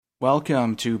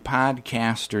Welcome to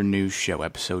Podcaster News Show,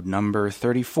 episode number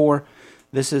 34.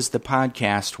 This is the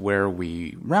podcast where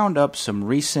we round up some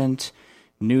recent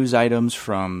news items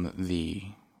from the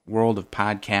world of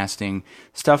podcasting,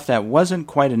 stuff that wasn't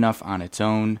quite enough on its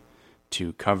own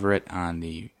to cover it on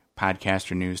the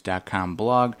podcasternews.com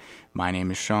blog. My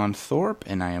name is Sean Thorpe,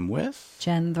 and I am with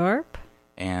Jen Thorpe.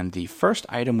 And the first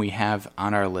item we have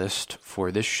on our list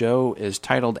for this show is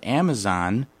titled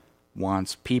Amazon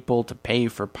Wants People to Pay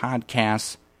for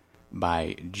Podcasts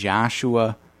by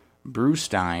Joshua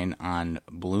Brustein on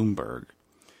Bloomberg.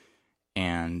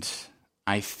 And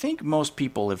I think most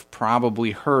people have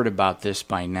probably heard about this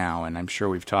by now, and I'm sure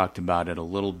we've talked about it a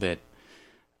little bit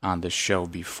on the show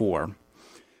before.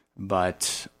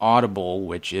 But Audible,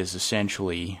 which is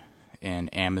essentially an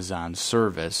Amazon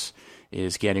service,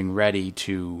 is getting ready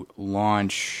to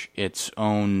launch its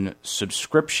own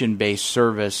subscription-based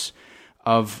service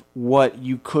of what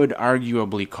you could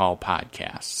arguably call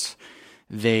podcasts.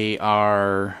 They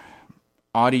are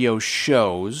audio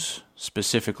shows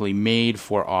specifically made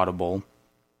for Audible,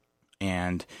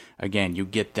 and again, you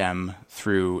get them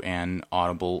through an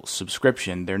Audible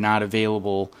subscription. They're not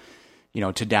available, to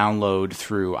download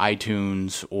through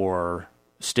iTunes or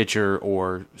Stitcher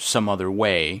or some other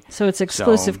way. So it's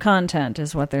exclusive content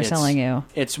is what they're selling you.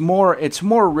 It's more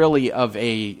really of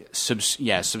a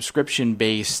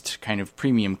subscription-based kind of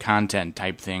premium content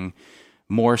type thing,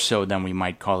 more so than we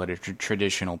might call it a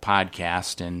traditional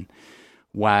podcast. And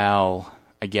while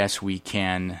I guess we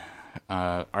can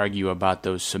argue about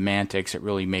those semantics, it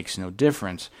really makes no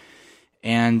difference.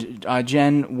 And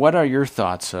Jen, what are your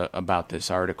thoughts about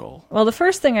this article? Well, the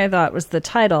first thing I thought was the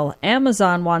title,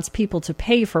 Amazon Wants People to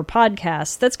Pay for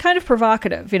Podcasts. That's kind of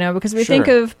provocative, because we think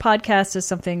of podcasts as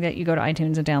something that you go to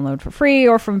iTunes and download for free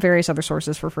or from various other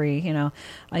sources for free. You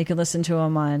can listen to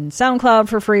them on SoundCloud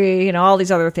for free, all these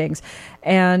other things.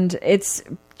 And it's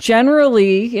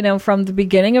generally, from the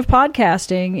beginning of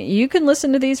podcasting, you can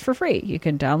listen to these for free. You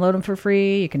can download them for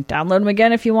free. You can download them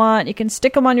again if you want. You can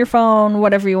stick them on your phone,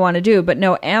 whatever you want to do. But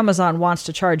no, Amazon wants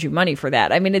to charge you money for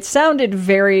that. I mean, it sounded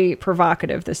very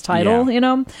provocative, this title,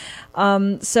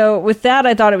 So with that,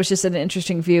 I thought it was just an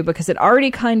interesting view because it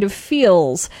already kind of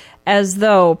feels as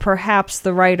though perhaps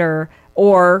the writer,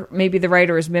 or maybe the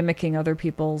writer is mimicking other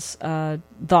people's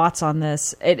thoughts on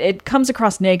this. It comes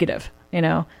across negative.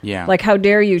 Like, how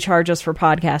dare you charge us for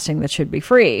podcasting that should be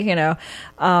free, Now,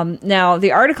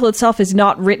 the article itself is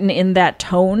not written in that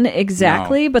tone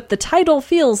exactly, but the title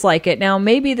feels like it. Now,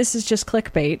 maybe this is just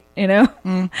clickbait,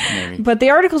 Maybe. But the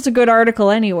article's a good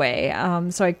article anyway,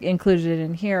 so I included it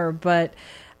in here. But,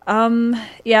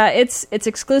 it's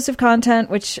exclusive content,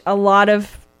 which a lot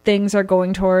of things are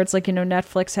going towards. Like,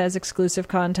 Netflix has exclusive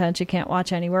content you can't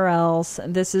watch anywhere else.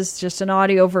 And this is just an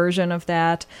audio version of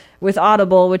that with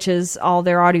Audible, which is all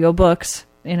their audio books,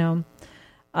 So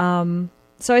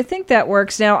I think that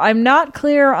works. Now, I'm not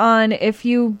clear on if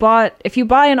you buy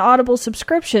an Audible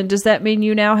subscription, does that mean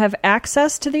you now have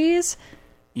access to these?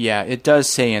 Yeah, it does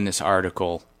say in this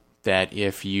article that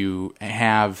if you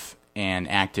have an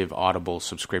active Audible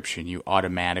subscription, you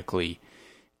automatically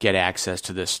get access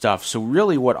to this stuff. So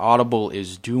really what Audible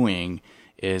is doing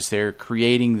is they're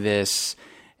creating this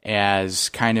as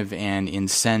kind of an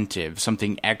incentive,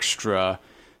 something extra.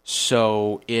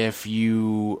 So if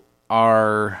you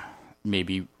are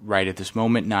maybe right at this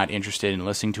moment not interested in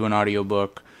listening to an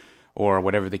audiobook or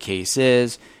whatever the case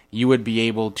is, you would be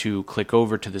able to click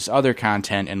over to this other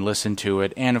content and listen to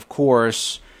it. And of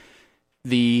course,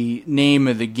 the name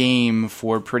of the game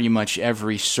for pretty much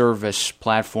every service,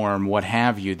 platform, what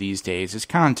have you these days is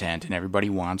content, and everybody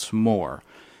wants more.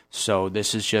 So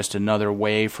this is just another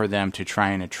way for them to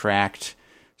try and attract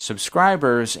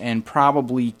subscribers and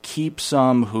probably keep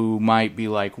some who might be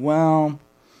like, well,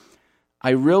 I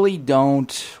really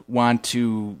don't want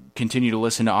to continue to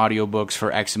listen to audiobooks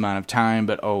for X amount of time,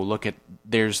 but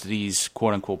there's these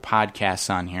quote-unquote podcasts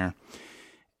on here.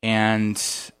 And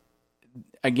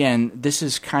again, this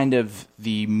is kind of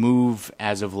the move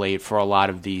as of late for a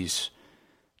lot of these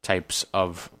types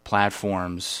of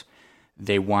platforms.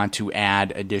 They want to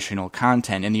add additional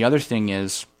content. And the other thing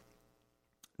is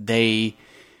they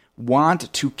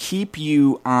want to keep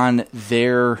you on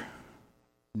their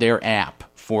app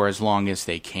for as long as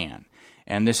they can.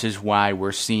 And this is why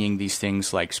we're seeing these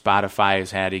things like Spotify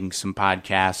is adding some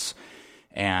podcasts,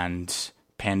 and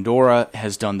Pandora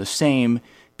has done the same,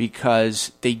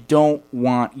 because they don't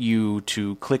want you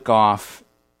to click off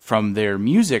from their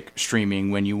music streaming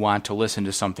when you want to listen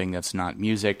to something that's not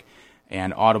music,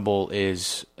 and Audible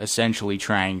is essentially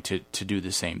trying to do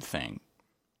the same thing.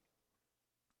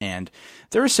 And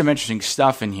there is some interesting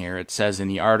stuff in here. It says in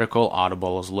the article,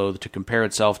 Audible is loath to compare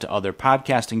itself to other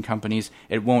podcasting companies.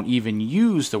 It won't even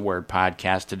use the word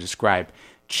podcast to describe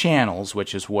channels,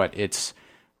 which is what it's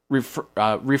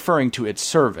referring to its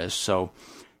service. So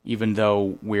even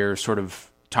though we're sort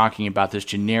of talking about this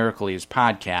generically as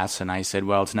podcasts, and I said,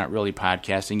 well, it's not really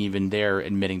podcasting, even they're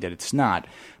admitting that it's not.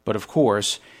 But of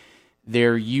course,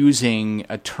 they're using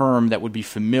a term that would be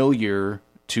familiar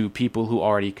to people who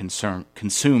already consume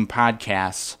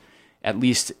podcasts, at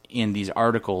least in these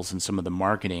articles and some of the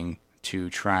marketing, to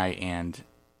try and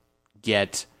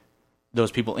get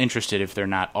those people interested if they're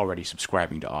not already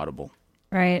subscribing to Audible.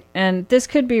 Right. And this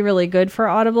could be really good for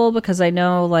Audible because I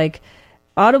know, like,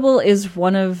 Audible is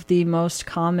one of the most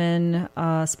common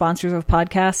sponsors of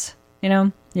podcasts, you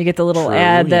know? You get the little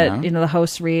ad that, the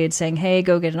host reads saying, hey,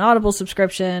 go get an Audible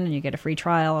subscription, and you get a free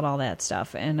trial and all that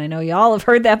stuff. And I know y'all have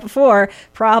heard that before,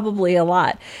 probably a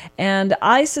lot. And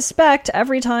I suspect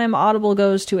every time Audible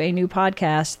goes to a new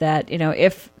podcast that,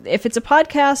 if it's a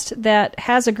podcast that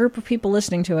has a group of people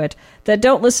listening to it that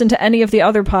don't listen to any of the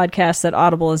other podcasts that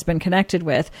Audible has been connected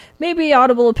with, maybe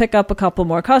Audible will pick up a couple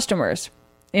more customers,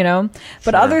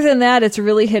 But other than that, it's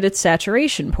really hit its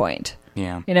saturation point.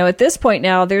 Yeah. At this point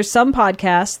now, there's some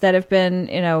podcasts that have been,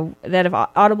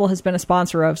 Audible has been a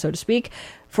sponsor of, so to speak,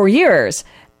 for years.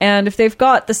 And if they've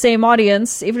got the same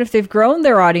audience, even if they've grown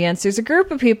their audience, there's a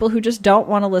group of people who just don't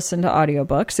want to listen to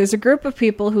audiobooks. There's a group of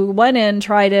people who went in,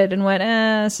 tried it, and went,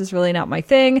 this is really not my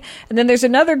thing. And then there's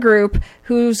another group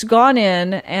who's gone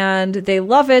in and they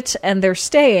love it and they're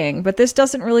staying. But this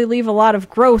doesn't really leave a lot of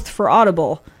growth for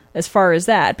Audible as far as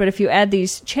that. But if you add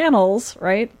these channels,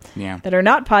 right, that are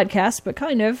not podcasts, but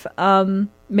kind of,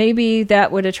 maybe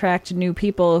that would attract new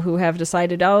people who have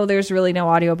decided, there's really no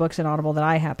audiobooks in Audible that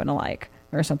I happen to like,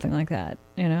 or something like that,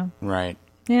 Right.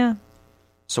 Yeah.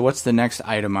 So what's the next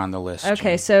item on the list?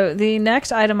 Okay, so the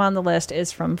next item on the list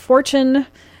is from Fortune,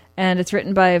 and it's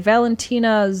written by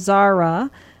Valentina Zara.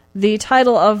 The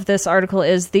title of this article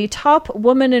is The Top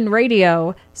Woman in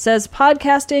Radio Says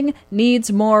Podcasting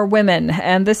Needs More Women.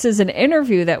 And this is an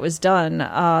interview that was done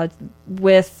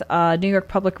with New York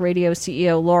Public Radio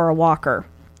CEO Laura Walker.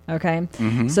 Okay?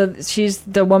 Mm-hmm. So she's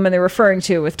the woman they're referring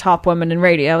to with Top Woman in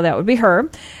Radio. That would be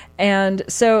her. And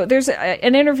so there's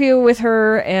an interview with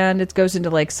her, and it goes into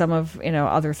like some of,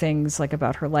 other things like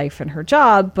about her life and her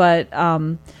job. But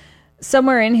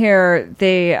somewhere in here,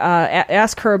 they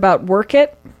ask her about Work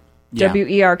It. Yeah.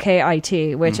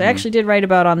 WERKIT, which I actually did write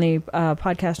about on the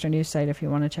Podcaster News site if you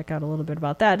want to check out a little bit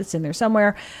about that. It's in there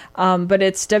somewhere. But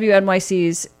it's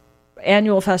WNYC's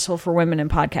annual festival for women in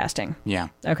podcasting. Yeah.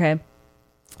 Okay.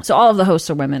 So all of the hosts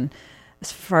are women.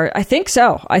 I think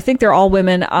so. I think they're all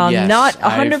women. Yes, not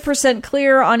 100%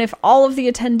 clear on if all of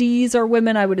the attendees are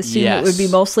women. I would assume it would be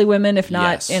mostly women. If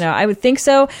not, I would think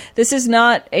so. This is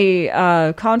not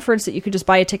a conference that you could just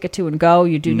buy a ticket to and go.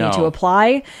 You do need to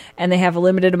apply, and they have a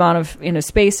limited amount of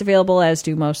space available, as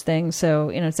do most things. So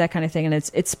it's that kind of thing, and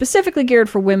it's specifically geared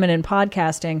for women in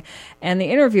podcasting. And the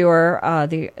interviewer,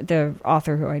 the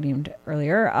author who I named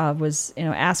earlier, was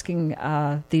asking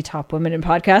the top women in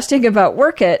podcasting about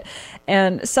Work It.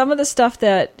 And some of the stuff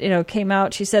that, came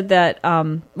out, she said that,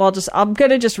 I'm going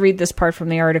to just read this part from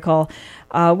the article.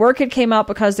 Work It came out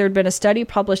because there had been a study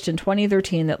published in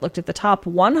 2013 that looked at the top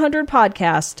 100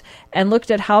 podcasts and looked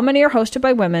at how many are hosted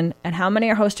by women and how many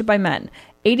are hosted by men.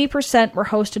 80% were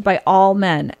hosted by all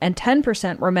men, and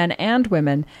 10% were men and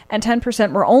women, and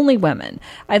 10% were only women.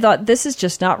 I thought, this is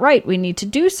just not right. We need to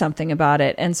do something about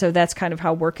it. And so that's kind of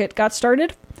how Work It got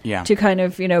started. Yeah. To kind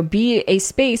of, be a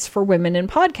space for women in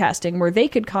podcasting where they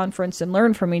could conference and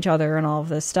learn from each other and all of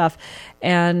this stuff.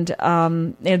 And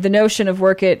the notion of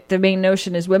Work It, the main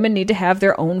notion is women need to have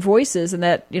their own voices, and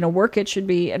that, Work It should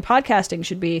be, and podcasting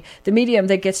should be the medium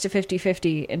that gets to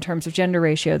 50-50 in terms of gender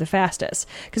ratio the fastest.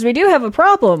 Because we do have a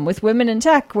problem with women in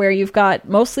tech where you've got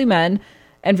mostly men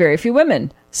and very few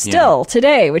women still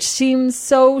today, which seems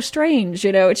so strange.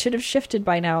 It should have shifted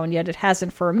by now, and yet it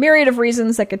hasn't for a myriad of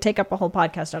reasons that could take up a whole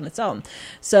podcast on its own.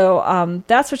 So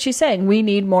that's what she's saying. We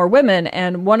need more women,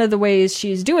 and one of the ways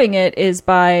she's doing it is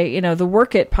by, the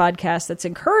Work It podcast that's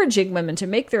encouraging women to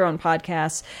make their own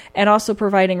podcasts, and also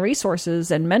providing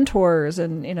resources and mentors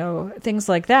and, things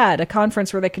like that, a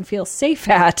conference where they can feel safe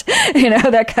at,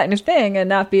 that kind of thing, and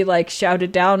not be like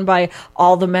shouted down by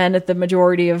all the men at the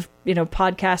majority of,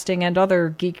 podcasting and other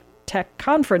geek tech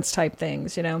conference type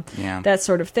things, that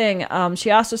sort of thing.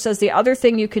 She also says the other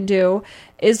thing you can do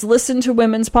is listen to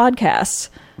women's podcasts.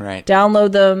 Right.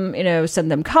 Download them,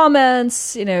 send them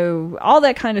comments, all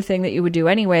that kind of thing that you would do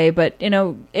anyway. But,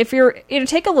 if you're,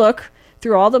 take a look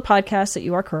through all the podcasts that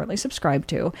you are currently subscribed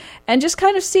to and just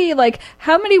kind of see like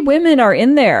how many women are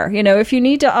in there. You know, if you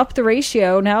need to up the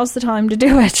ratio, now's the time to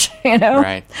do it, you know,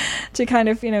 right. To kind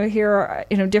of, you know, hear,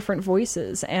 you know, different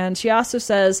voices. And she also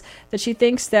says that she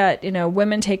thinks that, you know,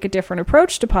 women take a different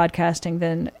approach to podcasting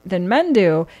than men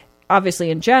do,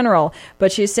 obviously in general,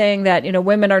 but she's saying that, you know,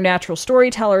 women are natural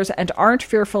storytellers and aren't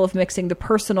fearful of mixing the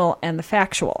personal and the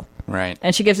factual. Right.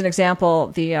 And she gives an example,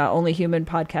 the Only Human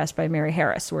podcast by Mary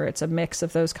Harris, where it's a mix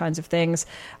of those kinds of things,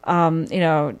 you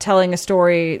know, telling a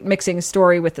story, mixing a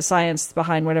story with the science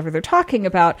behind whatever they're talking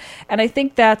about. And I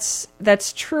think that's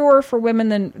truer for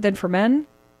women than for men.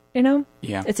 You know?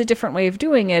 Yeah. It's a different way of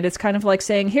doing it. It's kind of like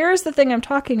saying, here's the thing I'm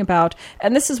talking about,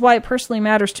 and this is why it personally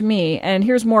matters to me, and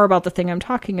here's more about the thing I'm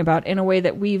talking about, in a way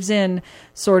that weaves in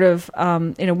sort of,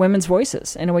 you know, women's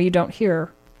voices in a way you don't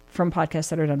hear from podcasts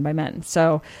that are done by men.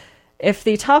 So if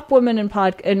the top woman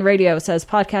in radio says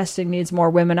podcasting needs more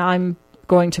women, I'm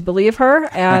going to believe her,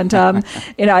 and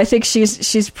you know, I think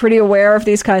she's pretty aware of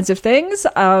these kinds of things.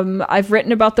 I've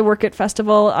written about the Work It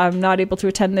Festival. I'm not able to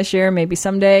attend this year. Maybe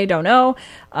someday. Don't know.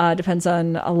 Depends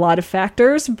on a lot of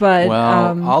factors. But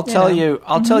well, I'll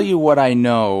tell you what I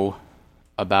know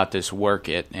about this Work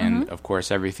It, and of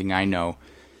course, everything I know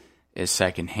is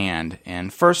secondhand.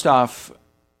 And first off,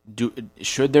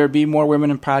 should there be more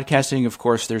women in podcasting? Of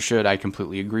course, there should. I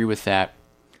completely agree with that.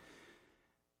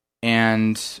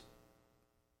 And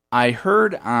I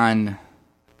heard on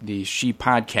the She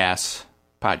podcast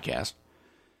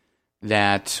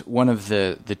that one of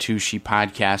the two She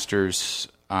podcasters,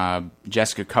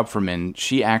 Jessica Kupferman,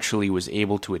 she actually was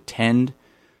able to attend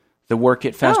the Work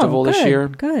It Festival this year.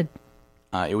 Good.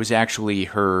 It was actually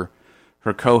her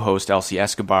co-host, Elsie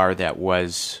Escobar, that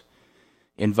was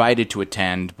invited to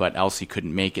attend, but Elsie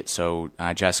couldn't make it, so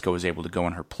Jessica was able to go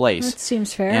in her place. That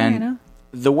seems fair, and you know?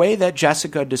 The way that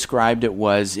Jessica described it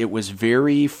was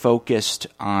very focused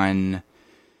on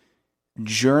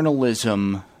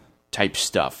journalism type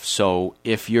stuff. So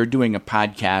if you're doing a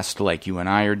podcast like you and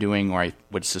I are doing, or I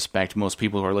would suspect most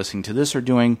people who are listening to this are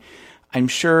doing, I'm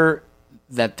sure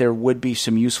that there would be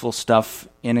some useful stuff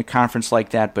in a conference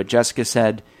like that. But Jessica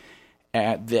said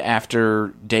after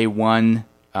day one,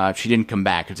 she didn't come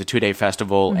back. It's a 2-day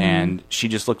festival, and she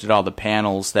just looked at all the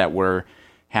panels that were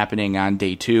happening on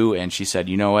day 2, and she said,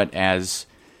 you know what, as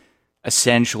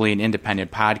essentially an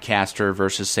independent podcaster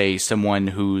versus, say, someone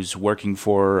who's working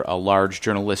for a large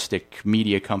journalistic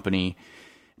media company,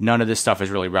 none of this stuff is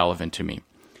really relevant to me.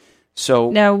 So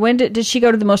now, when did she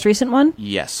go to the most recent one?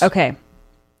 Yes. Okay.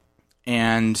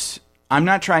 And I'm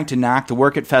not trying to knock the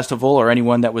Work It Festival or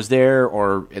anyone that was there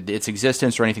or its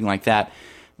existence or anything like that.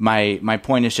 My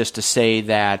point is just to say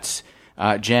that,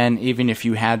 Jen, even if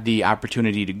you had the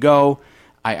opportunity to go,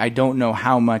 I don't know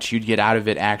how much you'd get out of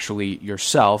it actually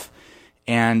yourself.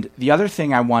 And the other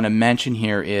thing I want to mention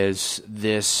here is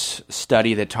this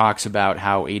study that talks about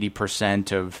how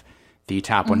 80% of the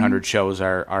top 100 shows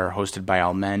are hosted by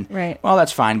all men. Right. Well,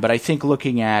 that's fine, but I think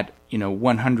looking at,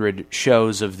 100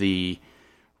 shows of the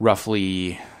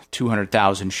roughly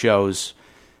 200,000 shows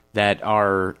that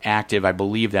are active, I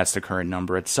believe that's the current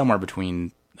number. It's somewhere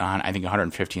between, I think,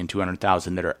 150 and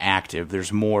 200,000 that are active.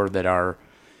 There's more that are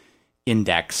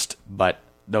indexed, but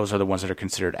those are the ones that are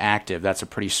considered active. That's a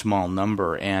pretty small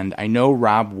number. And I know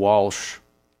Rob Walsh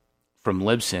from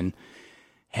Libsyn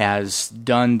has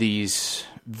done these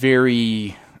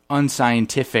very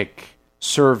unscientific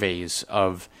surveys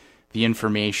of the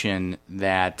information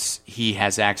that he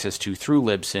has access to through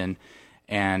Libsyn.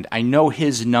 And I know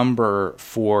his number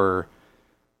for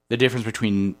the difference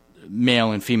between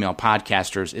male and female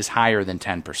podcasters is higher than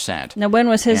 10%. Now, when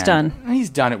was his done? He's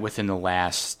done it within the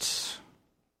last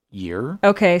year.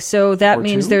 Okay, so that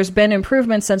means 2. there's been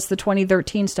improvement since the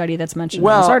 2013 study that's mentioned in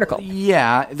this article.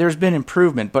 Yeah, there's been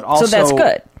improvement, but also... So that's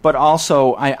good. But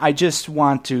also, I just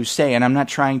want to say, and I'm not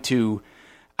trying to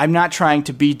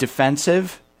be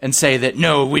defensive and say that,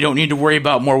 no, we don't need to worry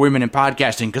about more women in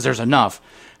podcasting because there's enough.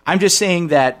 I'm just saying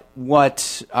that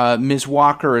what Ms.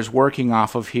 Walker is working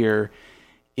off of here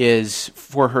is,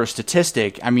 for her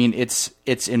statistic, I mean, it's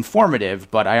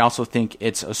informative, but I also think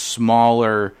it's a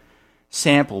smaller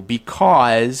sample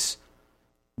because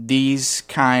these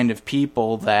kind of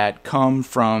people that come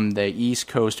from the East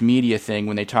Coast media thing,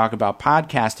 when they talk about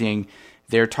podcasting,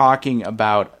 they're talking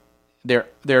about,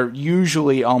 they're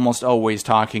usually almost always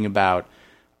talking about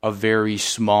a very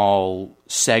small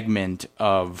segment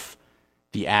of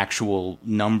the actual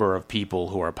number of people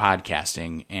who are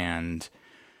podcasting. And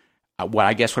what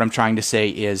I'm trying to say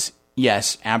is,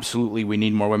 yes, absolutely, we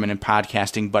need more women in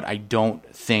podcasting, but I don't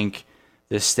think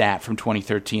the stat from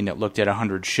 2013 that looked at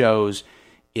 100 shows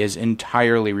is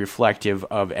entirely reflective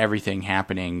of everything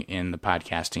happening in the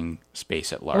podcasting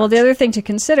space at large. Well, the other thing to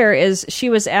consider is she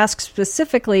was asked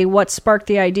specifically what sparked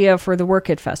the idea for the Work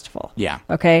It Festival. Yeah.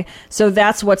 Okay. So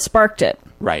that's what sparked it.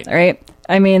 Right. Right.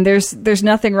 I mean, there's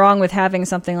nothing wrong with having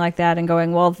something like that and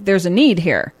going, well, there's a need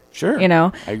here. Sure.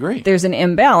 I agree. There's an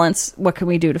imbalance. What can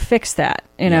we do to fix that?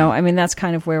 I mean, that's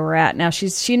kind of where we're at now.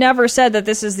 She never said that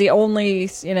this is the only,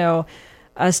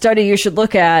 a study you should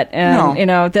look at,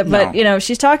 and but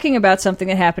she's talking about something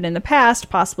that happened in the past,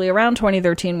 possibly around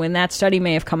 2013, when that study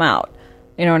may have come out.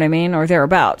 You know what I mean, or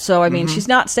thereabout. So I mean, she's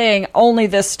not saying only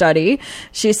this study.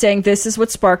 She's saying this is what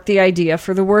sparked the idea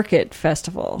for the Work It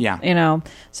Festival. Yeah,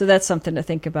 so that's something to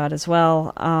think about as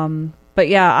well. But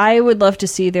yeah, I would love to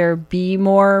see there be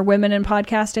more women in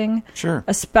podcasting. Sure.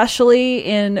 Especially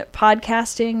in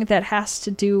podcasting that has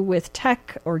to do with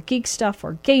tech or geek stuff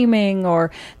or gaming or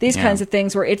these kinds of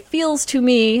things where it feels to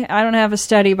me, I don't have a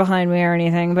study behind me or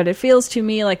anything, but it feels to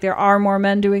me like there are more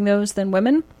men doing those than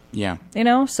women. Yeah.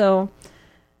 So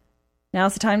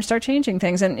now's the time to start changing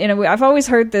things. And, I've always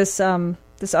heard this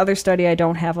other study I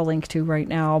don't have a link to right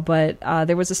now, but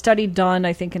there was a study done,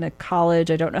 I think, in a college.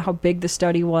 I don't know how big the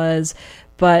study was,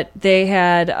 but they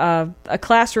had a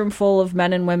classroom full of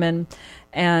men and women,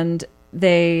 and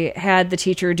they had the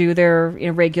teacher do their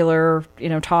regular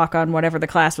talk on whatever the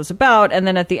class was about, and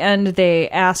then at the end they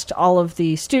asked all of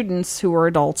the students who were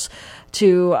adults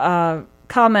to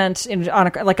comment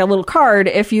on a little card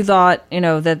if you thought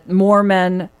that more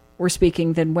men were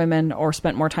speaking than women or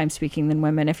spent more time speaking than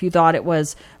women, if you thought it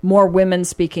was more women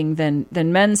speaking than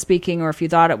men speaking, or if you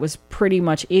thought it was pretty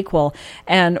much equal.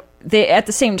 And they, at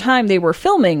the same time, they were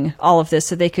filming all of this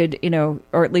so they could,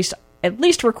 or at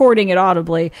least recording it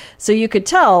audibly, so you could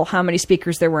tell how many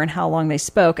speakers there were and how long they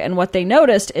spoke. And what they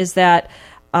noticed is that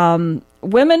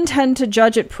women tend to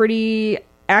judge it pretty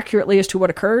accurately as to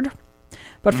what occurred.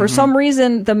 But for some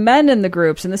reason, the men in the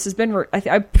groups, and this has been,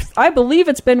 I believe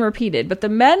it's been repeated, but the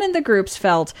men in the groups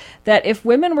felt that if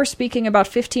women were speaking about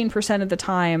 15% of the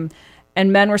time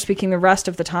and men were speaking the rest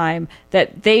of the time,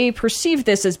 that they perceived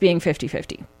this as being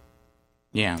 50-50.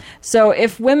 Yeah. So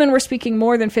if women were speaking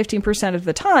more than 15% of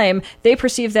the time, they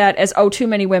perceive that as, too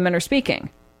many women are speaking.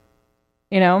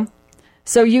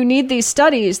 So you need these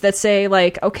studies that say,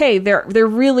 okay, there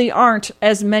really aren't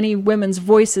as many women's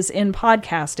voices in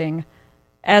podcasting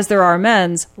as there are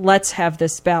men's. Let's have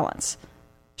this balance.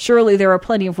 Surely there are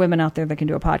plenty of women out there that can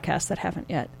do a podcast that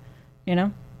haven't yet.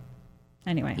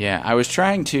 Anyway. Yeah, I was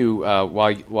trying to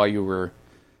while you were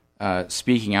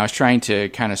speaking, I was trying to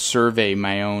kind of survey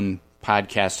my own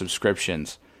podcast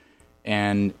subscriptions,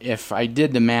 and if I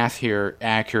did the math here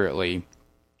accurately,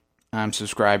 I'm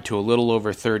subscribed to a little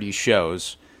over 30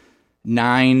 shows.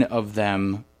 9 of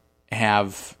them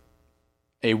have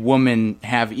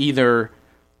either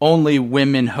only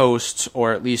women hosts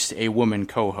or at least a woman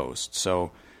co-host.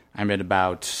 So I'm at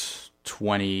about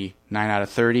 29 out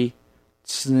of 30.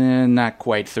 It's not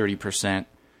quite 30%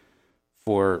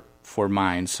 for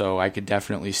mine. So I could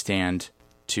definitely stand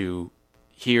to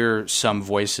hear some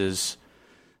voices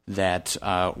that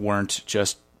weren't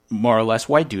just more or less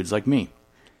white dudes like me.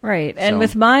 Right. And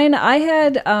with mine, I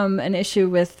had an issue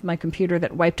with my computer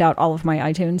that wiped out all of my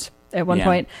iTunes at one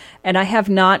point, and I have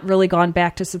not really gone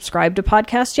back to subscribe to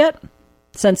podcasts yet.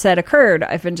 Since that occurred,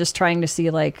 I've been just trying to see,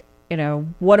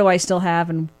 what do I still have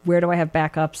and where do I have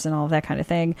backups and all of that kind of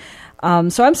thing.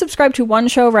 So I'm subscribed to one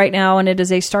show right now, and it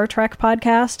is a Star Trek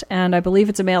podcast, and I believe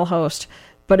it's a male host,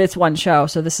 but it's one show,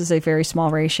 so this is a very small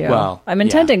ratio. Well, I'm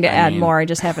intending to add more. I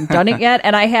just haven't done it yet,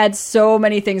 and I had so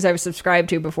many things I was subscribed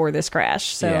to before this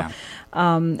crash, so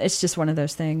it's just one of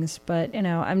those things. But,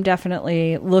 I'm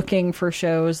definitely looking for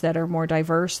shows that are more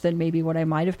diverse than maybe what I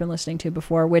might have been listening to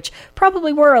before, which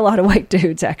probably were a lot of white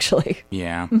dudes, actually.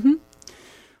 Yeah.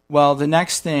 Well, the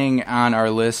next thing on our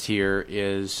list here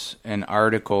is an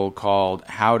article called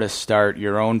How to Start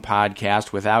Your Own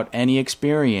Podcast Without Any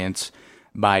Experience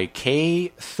by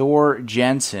K. Thor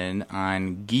Jensen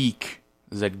on Geek.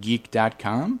 Is that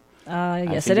geek.com?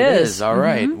 Yes, it is. All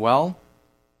right. Well,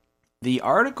 the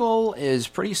article is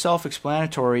pretty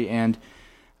self-explanatory, and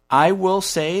I will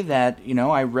say that,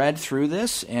 I read through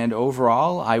this, and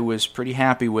overall I was pretty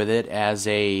happy with it as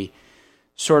a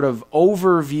sort of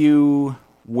overview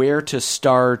where to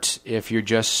start if you're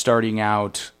just starting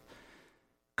out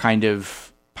kind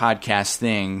of podcast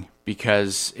thing,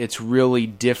 because it's really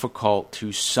difficult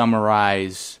to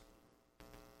summarize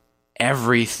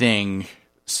everything,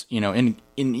 in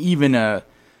even a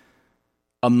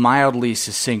mildly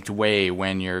succinct way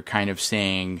when you're kind of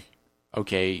saying,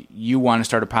 okay, you want to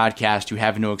start a podcast, you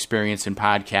have no experience in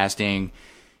podcasting,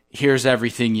 here's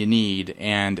everything you need.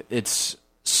 And it's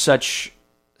such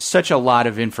such a lot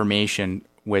of information,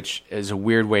 which is a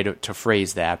weird way to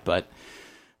phrase that, but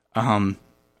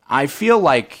I feel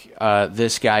like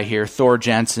this guy here, Thor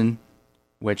Jensen,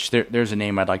 which there's a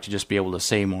name I'd like to just be able to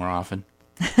say more often.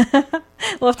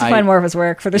 We'll have to find more of his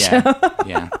work for the show.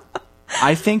 Yeah.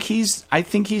 I think he's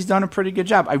done a pretty good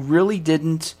job. I really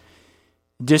didn't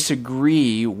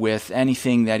disagree with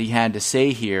anything that he had to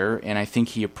say here, and I think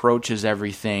he approaches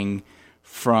everything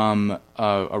from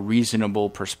a reasonable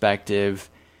perspective.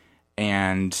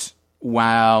 And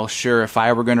while, sure, if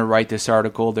I were going to write this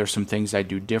article, there's some things I'd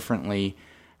do differently,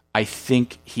 I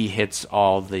think he hits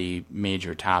all the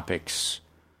major topics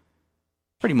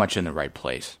pretty much in the right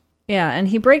place. Yeah, and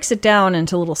he breaks it down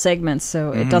into little segments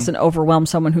so it doesn't overwhelm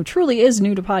someone who truly is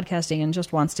new to podcasting and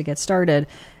just wants to get started.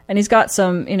 And he's got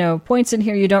some, points in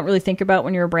here you don't really think about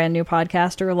when you're a brand new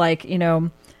podcaster, like,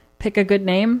 pick a good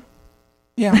name.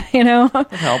 Yeah.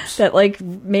 It helps. That, like,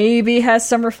 maybe has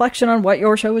some reflection on what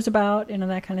your show is about,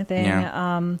 that kind of thing.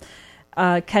 Yeah.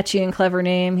 Catchy and clever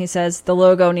name. He says the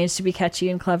logo needs to be catchy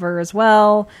and clever as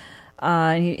well.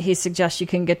 He suggests you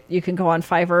can go on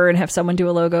Fiverr and have someone do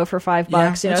a logo for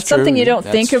 $5. It's something true. you don't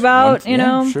think about.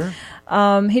 Sure.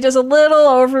 He does a little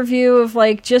overview of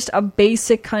like just a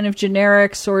basic kind of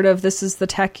generic sort of this is the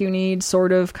tech you need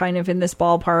sort of kind of in this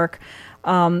ballpark.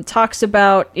 Talks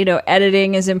about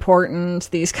editing is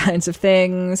important, these kinds of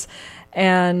things,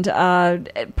 and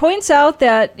points out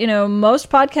that most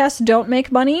podcasts don't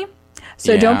make money.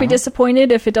 So don't be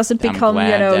disappointed if it doesn't become,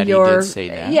 that your... he did say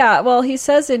that. Yeah, well, he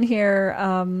says in here,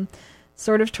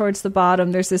 sort of towards the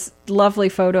bottom, there's this lovely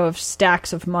photo of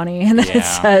stacks of money, and then it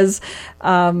says,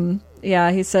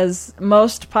 he says,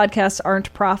 most podcasts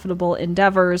aren't profitable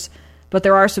endeavors, but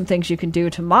there are some things you can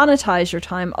do to monetize your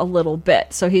time a little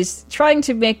bit. So he's trying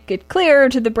to make it clear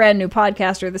to the brand new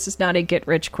podcaster, this is not a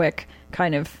get-rich-quick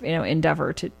kind of,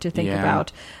 endeavor to think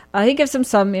about. He gives him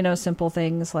some, simple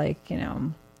things like,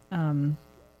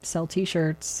 sell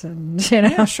T-shirts and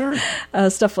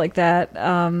stuff like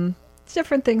that.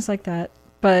 Different things like that.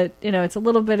 But it's a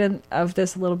little bit of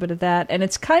this, a little bit of that, and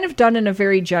it's kind of done in a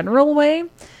very general way,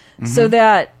 so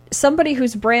that somebody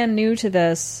who's brand new to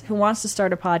this, who wants to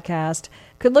start a podcast,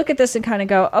 could look at this and kind of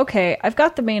go, "Okay, I've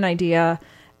got the main idea,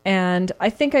 and I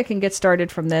think I can get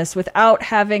started from this without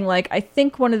having I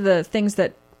think one of the things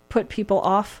that put people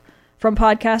off from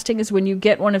podcasting is when you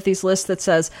get one of these lists that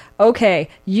says, okay,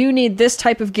 you need this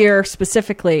type of gear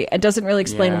specifically, and doesn't really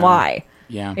explain why.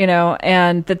 Yeah.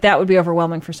 And that would be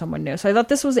overwhelming for someone new. So I thought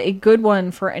this was a good one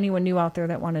for anyone new out there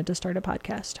that wanted to start a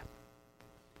podcast.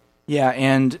 Yeah,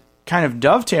 and kind of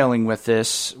dovetailing with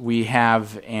this, we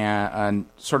have a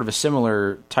sort of a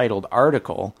similar titled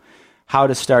article, How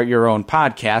to Start Your Own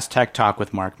Podcast, Tech Talk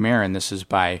with Marc Maron. This is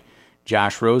by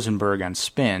Josh Rosenberg on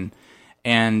Spin.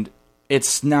 And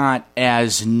it's not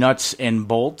as nuts and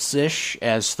bolts-ish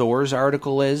as Thor's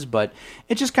article is, but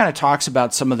it just kind of talks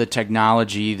about some of the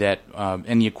technology that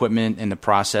and the equipment and the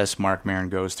process Marc Maron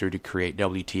goes through to create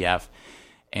WTF.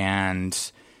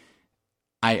 And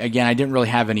I didn't really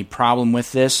have any problem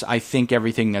with this. I think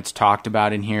everything that's talked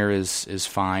about in here is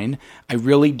fine. I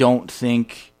really don't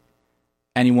think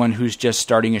anyone who's just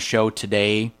starting a show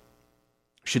today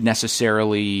should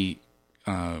necessarily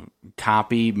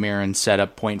copy Maron's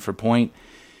setup point for point.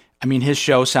 I mean, his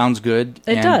show sounds good.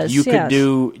 It does. You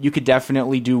could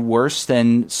definitely do worse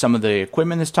than some of the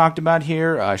equipment that's talked about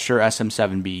here. Sure,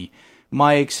 SM7B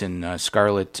mics and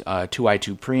Scarlett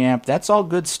 2i2 preamp. That's all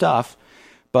good stuff.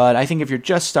 But I think if you're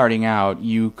just starting out,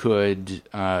 you could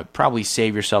probably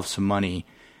save yourself some money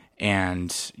and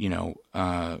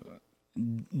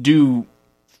do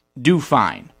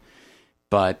fine.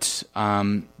 But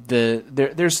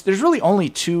there's really only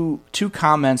two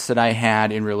comments that I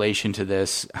had in relation to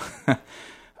this.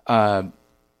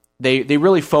 They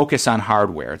really focus on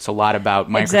hardware. It's a lot about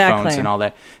microphones and all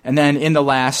that. And then in the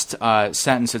last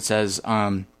sentence it says,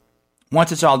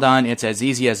 once it's all done, it's as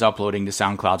easy as uploading to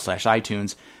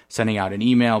SoundCloud/iTunes, sending out an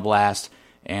email blast,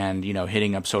 and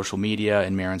hitting up social media.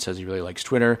 And Maron says he really likes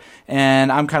Twitter.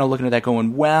 And I'm kind of looking at that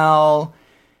going, well,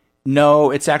 no,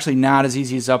 it's actually not as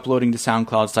easy as uploading to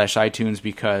SoundCloud/iTunes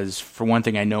because, for one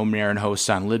thing, I know Maron hosts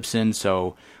on Libsyn,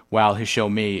 so while his show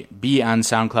may be on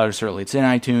SoundCloud, or certainly it's in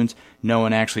iTunes, no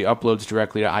one actually uploads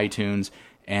directly to iTunes,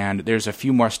 and there's a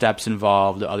few more steps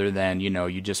involved other than,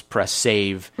 you just press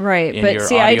save in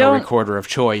your audio recorder of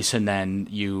choice, and then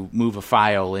you move a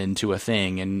file into a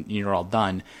thing, and you're all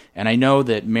done. And I know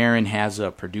that Maron has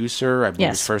a producer. I believe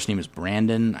his first name is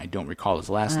Brandon. I don't recall his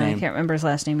last name. I can't remember his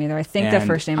last name either. I think the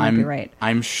first name might be right.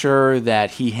 I'm sure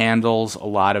that he handles a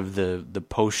lot of the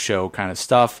post-show kind of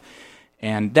stuff,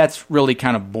 and that's really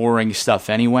kind of boring stuff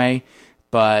anyway.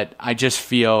 But I just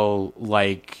feel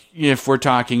like if we're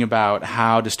talking about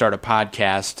how to start a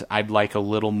podcast, I'd like a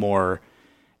little more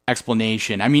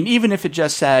explanation. I mean, even if it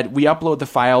just said we upload the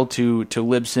file to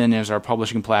Libsyn as our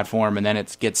publishing platform, and then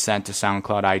it gets sent to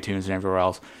SoundCloud, iTunes, and everywhere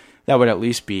else, that would at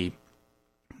least be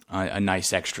a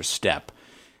nice extra step.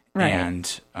 Right.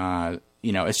 And,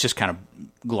 it's just kind of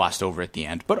glossed over at the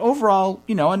end. But overall,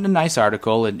 a nice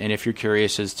article. And if you're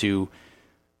curious as to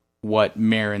what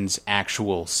Marin's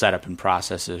actual setup and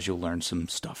process is, you'll learn some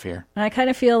stuff here. And I kind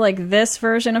of feel like this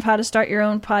version of how to start your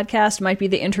own podcast might be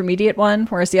the intermediate one,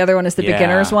 whereas the other one is the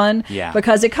beginner's one. Yeah.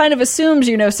 Because it kind of assumes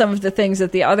you know some of the things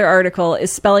that the other article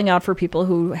is spelling out for people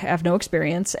who have no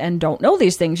experience and don't know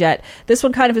these things yet. This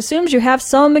one kind of assumes you have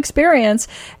some experience.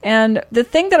 And the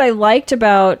thing that I liked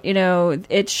about,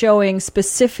 it showing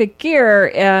specific gear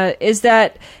is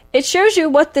that it shows you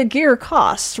what the gear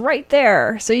costs right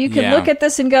there. So you can look at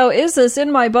this and go, is this in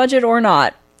my budget or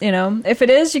not? If it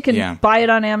is, you can buy it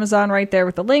on Amazon right there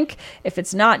with the link. If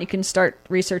it's not, you can start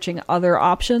researching other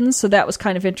options. So that was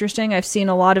kind of interesting. I've seen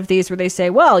a lot of these where they say,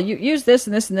 well, you use this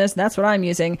and this and this, and that's what I'm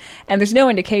using. And there's no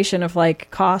indication of like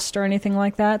cost or anything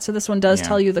like that. So this one does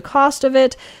tell you the cost of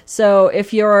it. So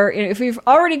if you've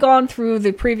already gone through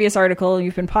the previous article,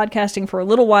 you've been podcasting for a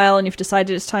little while and you've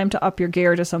decided it's time to up your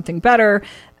gear to something better,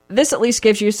 this at least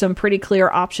gives you some pretty clear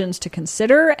options to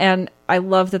consider, and I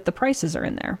love that the prices are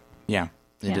in there. Yeah,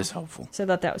 it is helpful. So I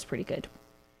thought that was pretty good.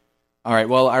 All right,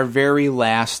 well, our very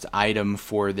last item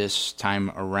for this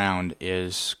time around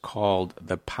is called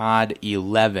the Pod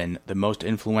 11, the most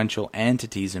influential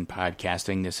entities in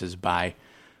podcasting. This is by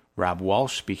Rob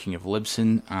Walsh, speaking of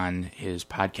Libsyn, on his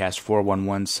Podcast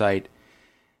 411 site.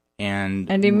 And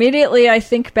immediately I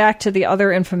think back to the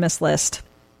other infamous list.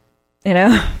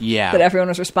 that everyone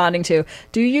was responding to.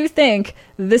 Do you think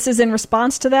this is in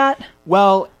response to that?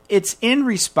 Well, it's in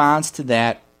response to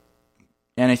that,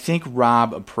 and I think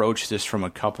Rob approached this from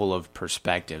a couple of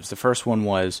perspectives. The first one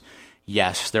was,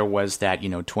 yes, there was that,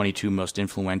 22 most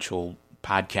influential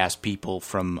podcast people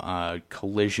from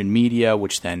Collision Media,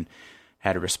 which then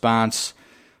had a response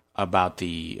about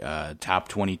the top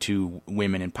 22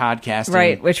 women in podcasting.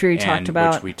 Right, which we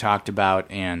talked about,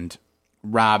 and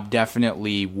Rob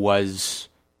definitely was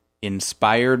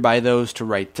inspired by those to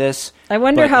write this. I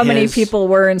wonder how many people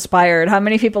were inspired. How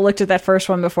many people looked at that first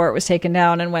one before it was taken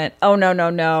down and went, oh,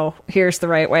 no, here's the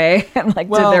right way, and did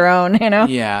their own,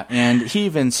 Yeah, and he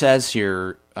even says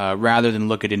here, rather than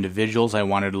look at individuals, I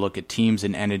wanted to look at teams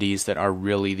and entities that are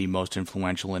really the most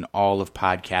influential in all of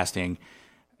podcasting,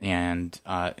 and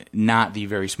not the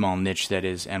very small niche that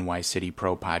is NY City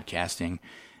Pro Podcasting.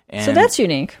 And so that's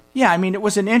unique. Yeah, I mean, it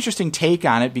was an interesting take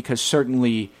on it because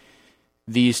certainly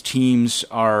these teams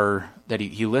that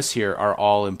he lists here are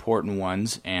all important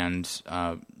ones, and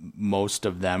most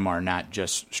of them are not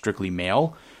just strictly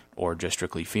male or just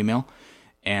strictly female.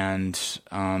 And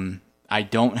I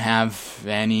don't have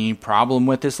any problem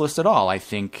with this list at all. I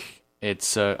think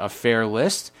it's a fair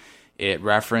list. It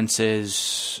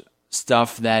references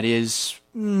stuff that is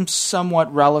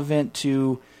somewhat relevant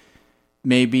to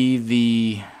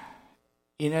maybe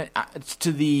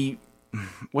to the,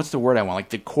 what's the word I want? Like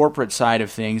the corporate side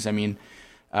of things. I mean,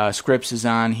 Scripps is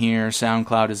on here,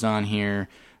 SoundCloud is on here,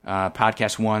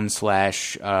 Podcast One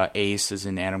 / Ace is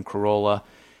in Adam Carolla,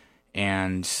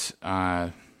 and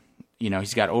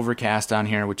he's got Overcast on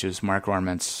here, which is Mark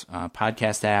Rorman's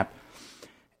podcast app.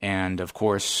 And of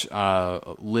course,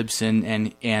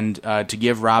 Libsyn, and to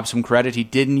give Rob some credit, he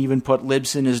didn't even put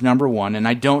Libsyn as number one. And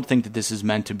I don't think that this is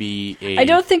meant to be I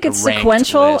don't think it's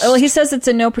sequential. List. Well, he says it's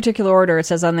in no particular order. It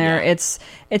says on there, it's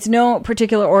no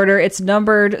particular order. It's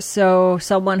numbered so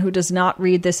someone who does not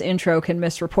read this intro can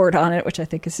misreport on it, which I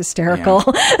think is hysterical.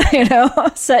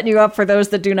 Yeah. Setting you up for those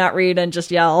that do not read and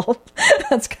just yell.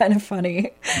 That's kind of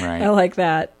funny. Right. I like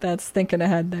that. That's thinking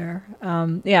ahead there.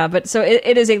 But so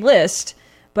it is a list.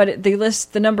 But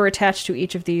the number attached to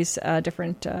each of these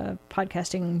different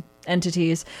podcasting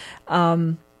entities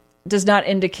does not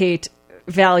indicate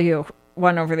value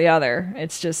one over the other.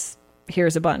 It's just,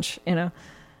 here's a bunch,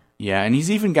 Yeah, and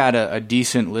he's even got a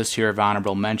decent list here of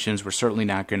honorable mentions. We're certainly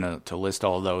not going to list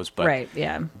all of those. But, right,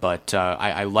 yeah. But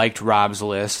I liked Rob's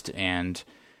list, and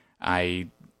I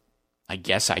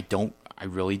guess I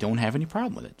really don't have any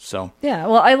problem with it. So yeah,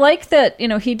 well, I like that,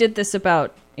 he did this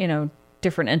about,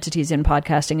 different entities in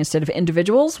podcasting instead of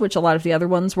individuals, which a lot of the other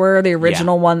ones were. The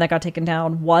original one that got taken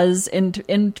down was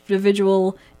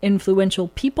individual influential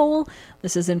people.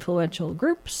 This is influential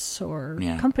groups or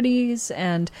companies.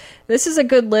 And this is a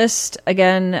good list.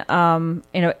 Again,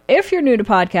 if you're new to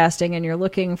podcasting and you're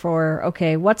looking for,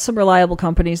 what's some reliable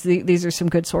companies? These are some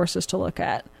good sources to look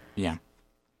at. Yeah.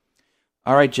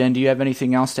 All right, Jen, do you have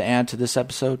anything else to add to this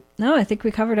episode? No, I think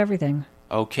we covered everything.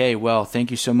 Okay, well,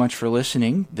 thank you so much for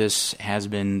listening. This has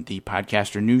been the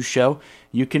Podcaster News Show.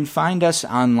 You can find us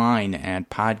online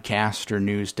at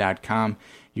podcasternews.com.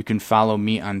 You can follow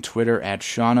me on Twitter at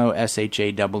Shawno,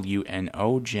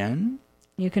 Shawno. Jen?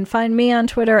 You can find me on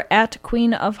Twitter at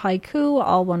Queen of Haiku,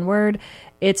 all one word.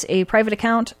 It's a private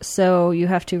account, so you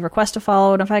have to request a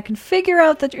follow. And if I can figure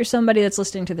out that you're somebody that's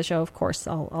listening to the show, of course,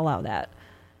 I'll allow that.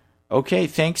 Okay,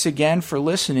 thanks again for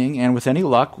listening. And with any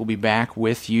luck, we'll be back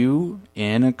with you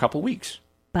in a couple weeks.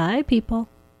 Bye, people.